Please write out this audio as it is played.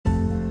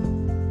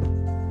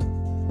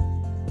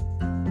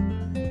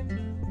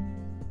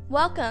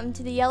Welcome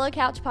to the Yellow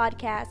Couch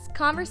Podcast,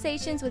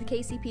 conversations with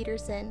Casey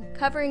Peterson,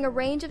 covering a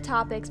range of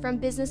topics from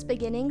business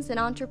beginnings and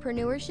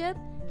entrepreneurship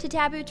to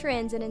taboo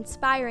trends and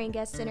inspiring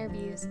guest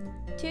interviews.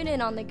 Tune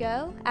in on the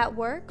go, at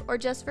work, or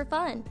just for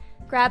fun.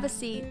 Grab a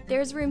seat.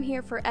 There's room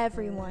here for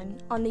everyone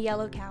on the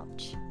Yellow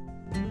Couch.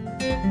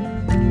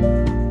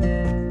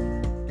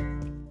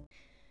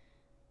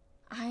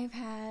 I've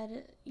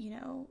had,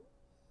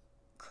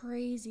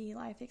 crazy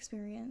life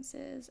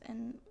experiences,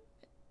 and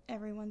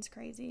everyone's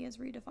crazy is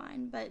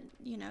redefined, but,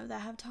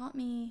 that have taught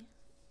me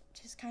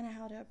just kind of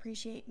how to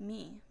appreciate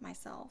me,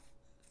 myself,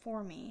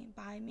 for me,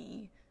 by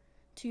me,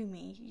 to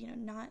me,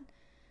 not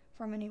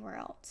from anywhere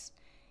else.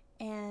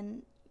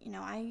 And,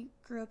 I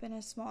grew up in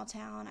a small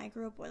town. I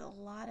grew up with a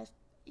lot of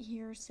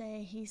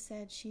hearsay, he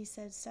said, she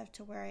said stuff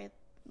to where a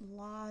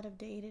lot of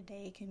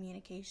day-to-day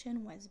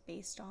communication was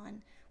based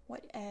on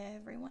what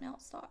everyone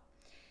else thought.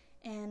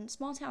 And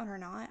small town or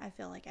not, I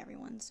feel like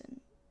everyone's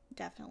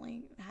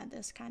definitely had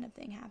this kind of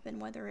thing happen,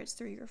 whether it's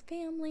through your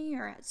family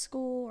or at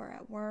school or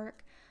at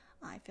work.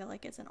 I feel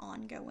like it's an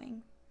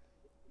ongoing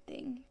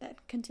thing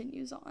that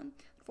continues on,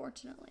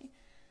 unfortunately.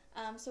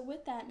 So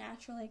with that,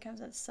 naturally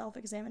comes a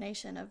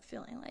self-examination of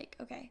feeling like,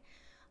 okay,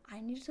 I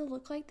need to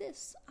look like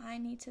this. I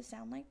need to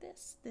sound like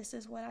this. This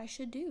is what I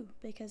should do,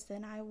 because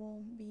then I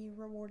will be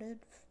rewarded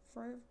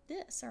for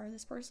this, or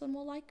this person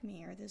will like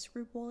me, or this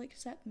group will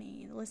accept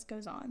me. The list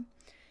goes on.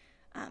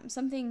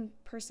 Something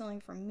personally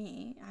for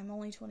me, I'm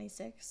only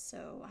 26,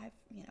 so I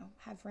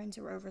have friends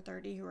who are over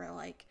 30 who are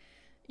like,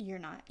 you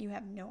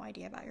have no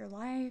idea about your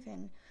life,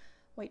 and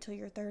wait till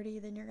you're 30,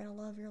 then you're gonna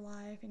love your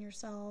life and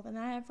yourself. And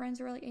then I have friends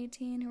who are like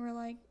 18 who are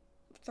like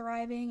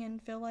thriving and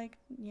feel like,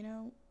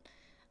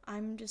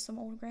 I'm just some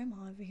old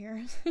grandma over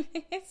here.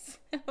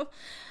 So,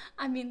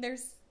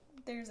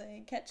 there's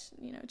a catch,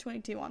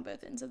 22 on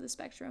both ends of the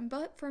spectrum.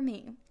 But for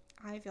me,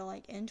 I feel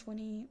like in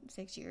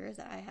 26 years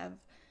that I have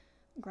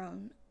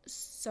grown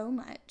so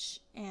much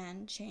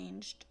and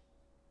changed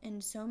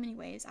in so many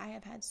ways. I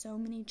have had so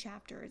many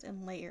chapters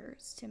and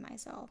layers to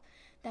myself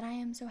that I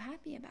am so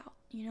happy about,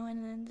 and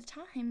in the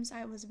times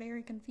I was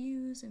very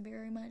confused and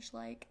very much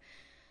like,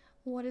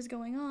 what is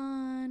going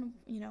on?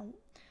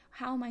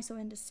 How am I so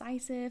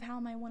indecisive? How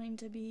am I wanting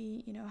to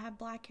be, have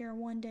black hair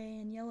one day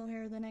and yellow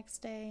hair the next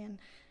day? And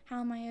how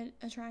am I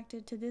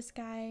attracted to this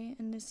guy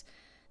and this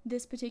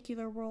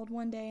particular world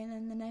one day, and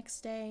then the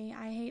next day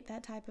I hate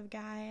that type of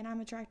guy and I'm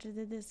attracted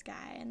to this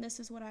guy, and this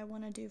is what I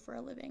want to do for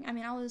a living.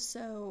 I was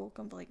so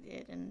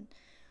conflicted and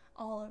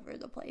all over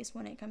the place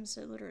when it comes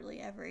to literally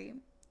every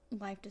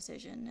life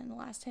decision in the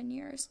last 10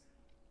 years.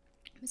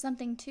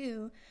 Something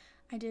too,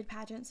 I did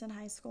pageants in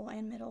high school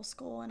and middle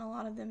school, and a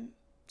lot of them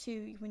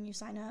too, when you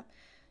sign up,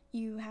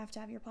 you have to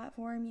have your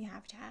platform, you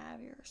have to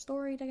have your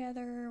story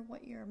together,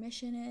 what your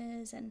mission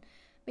is, and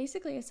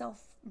basically a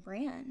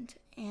self-brand.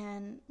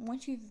 And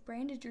once you've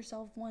branded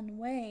yourself one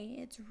way,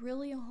 it's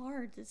really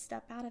hard to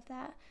step out of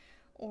that,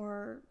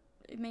 or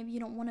maybe you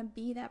don't want to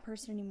be that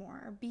person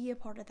anymore or be a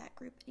part of that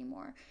group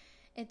anymore.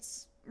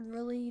 It's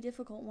really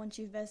difficult once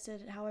you've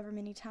vested however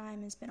many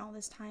time and spent all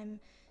this time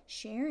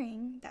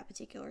sharing that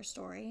particular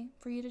story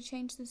for you to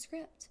change the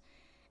script.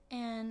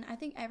 And I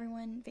think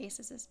everyone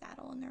faces this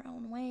battle in their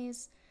own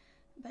ways,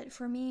 but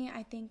for me,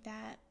 I think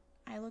that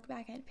I look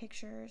back at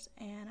pictures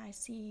and I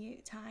see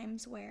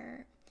times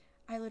where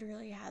I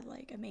literally had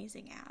like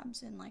amazing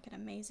abs and like an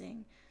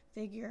amazing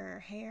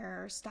figure,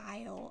 hair,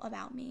 style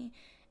about me.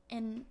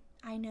 And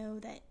I know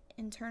that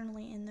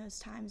internally in those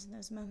times, in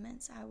those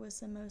moments, I was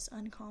the most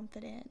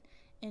unconfident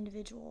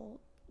individual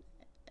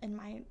in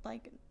my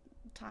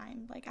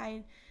time.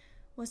 I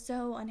was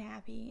so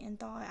unhappy and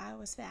thought I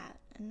was fat.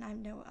 And I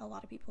know a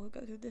lot of people who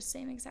go through the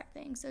same exact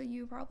thing, so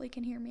you probably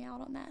can hear me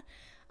out on that.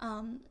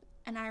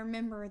 And I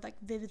remember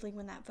vividly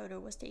when that photo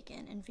was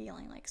taken and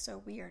feeling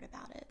so weird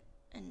about it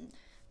and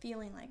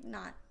feeling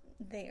not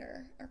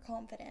there or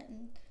confident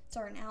in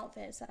certain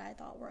outfits that I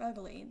thought were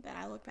ugly that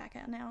I look back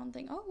at now and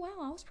think, oh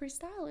wow, I was pretty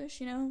stylish,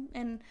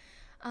 and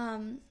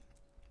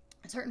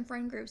certain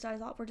friend groups that I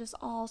thought were just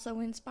all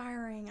so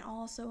inspiring and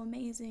all so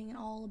amazing and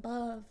all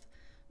above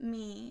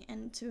me,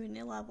 and to a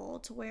new level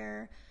to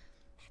where,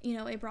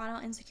 it brought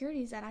out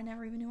insecurities that I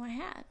never even knew I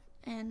had.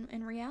 And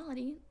in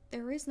reality,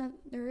 there is no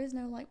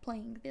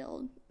playing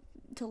field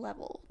to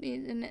level.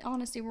 And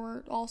honestly,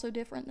 we're all so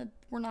different that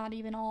we're not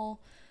even all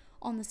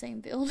on the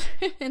same field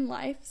in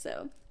life.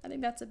 So I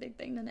think that's a big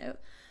thing to note.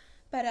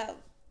 But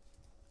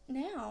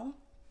now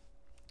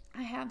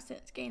I have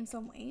since gained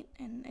some weight,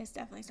 and it's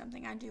definitely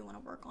something I do want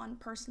to work on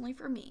personally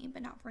for me,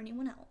 but not for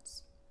anyone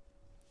else.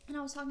 And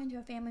I was talking to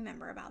a family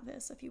member about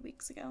this a few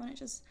weeks ago, and it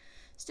just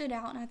stood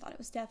out, and I thought it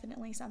was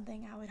definitely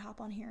something I would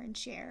hop on here and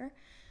share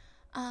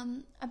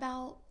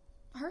about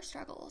her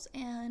struggles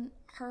and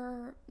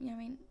her,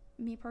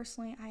 me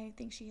personally, I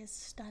think she is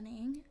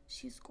stunning.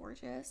 She's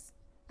gorgeous.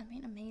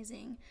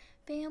 Amazing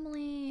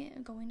family,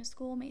 going to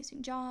school,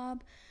 amazing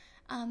job,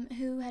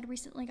 who had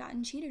recently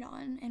gotten cheated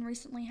on and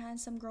recently had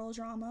some girl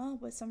drama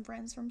with some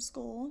friends from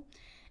school.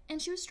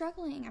 And she was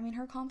struggling. I mean,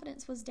 her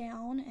confidence was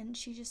down, and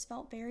she just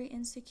felt very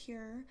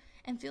insecure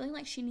and feeling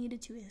like she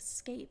needed to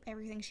escape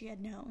everything she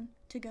had known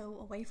to go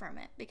away from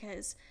it,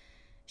 because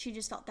she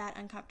just felt that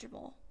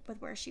uncomfortable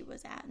with where she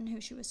was at and who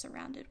she was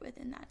surrounded with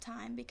in that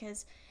time,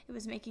 because it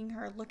was making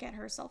her look at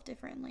herself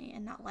differently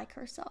and not like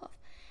herself.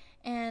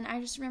 And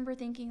I just remember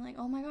thinking, like,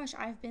 oh my gosh,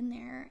 I've been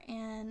there.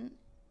 And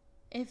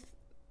if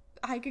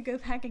I could go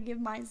back and give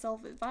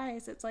myself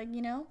advice, it's like,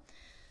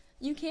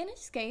 you can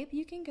escape,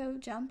 you can go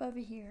jump over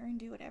here and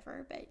do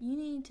whatever, but you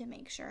need to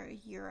make sure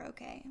you're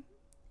okay.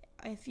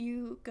 If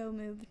you go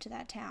move to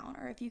that town,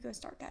 or if you go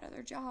start that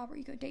other job, or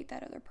you go date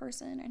that other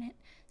person and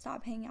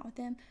stop hanging out with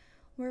them,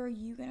 where are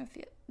you going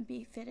to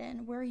be fit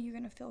in? Where are you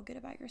going to feel good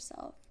about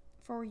yourself?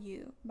 For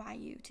you, by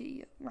you, to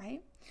you,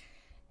 right?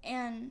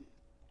 And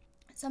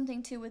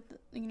something too with,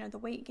 the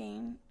weight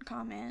gain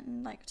comment,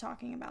 and like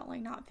talking about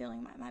like not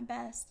feeling my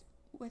best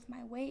with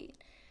my weight.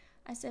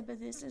 I said, but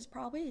this is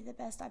probably the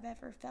best I've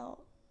ever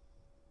felt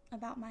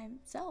about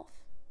myself.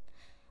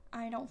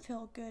 I don't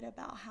feel good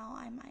about how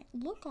I might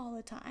look all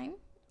the time.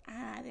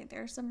 I think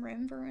there's some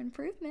room for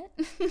improvement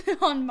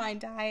on my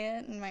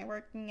diet and my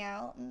working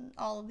out and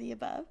all of the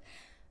above.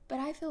 But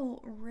I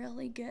feel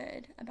really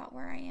good about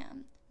where I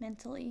am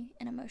mentally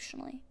and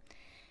emotionally.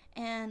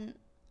 And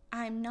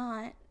I'm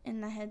not in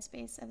the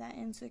headspace of that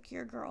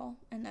insecure girl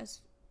in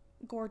those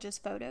gorgeous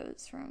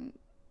photos from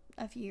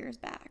a few years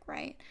back,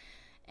 right?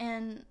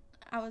 And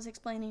I was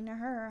explaining to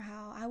her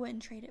how I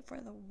wouldn't trade it for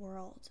the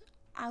world.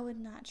 I would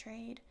not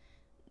trade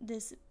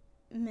this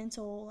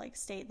mental like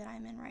state that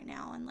I'm in right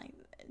now, and like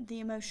the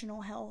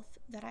emotional health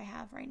that I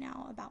have right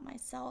now about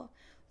myself,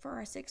 for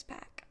a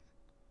six-pack,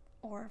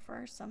 or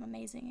for some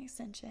amazing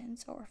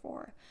extensions, or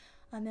for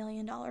 $1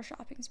 million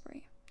shopping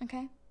spree,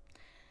 okay?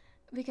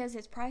 Because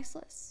it's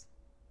priceless.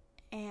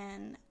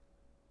 And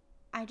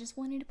I just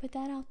wanted to put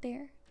that out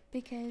there,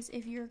 because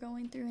if you're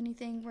going through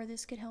anything where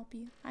this could help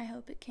you, I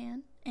hope it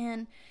can.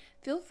 And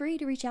feel free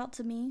to reach out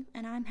to me,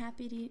 and I'm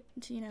happy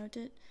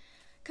to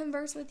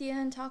converse with you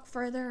and talk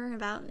further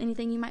about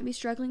anything you might be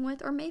struggling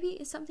with, or maybe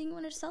it's something you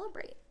want to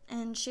celebrate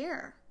and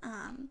share.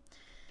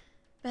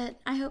 But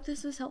I hope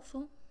this was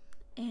helpful,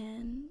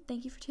 and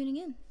thank you for tuning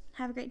in.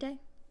 Have a great day.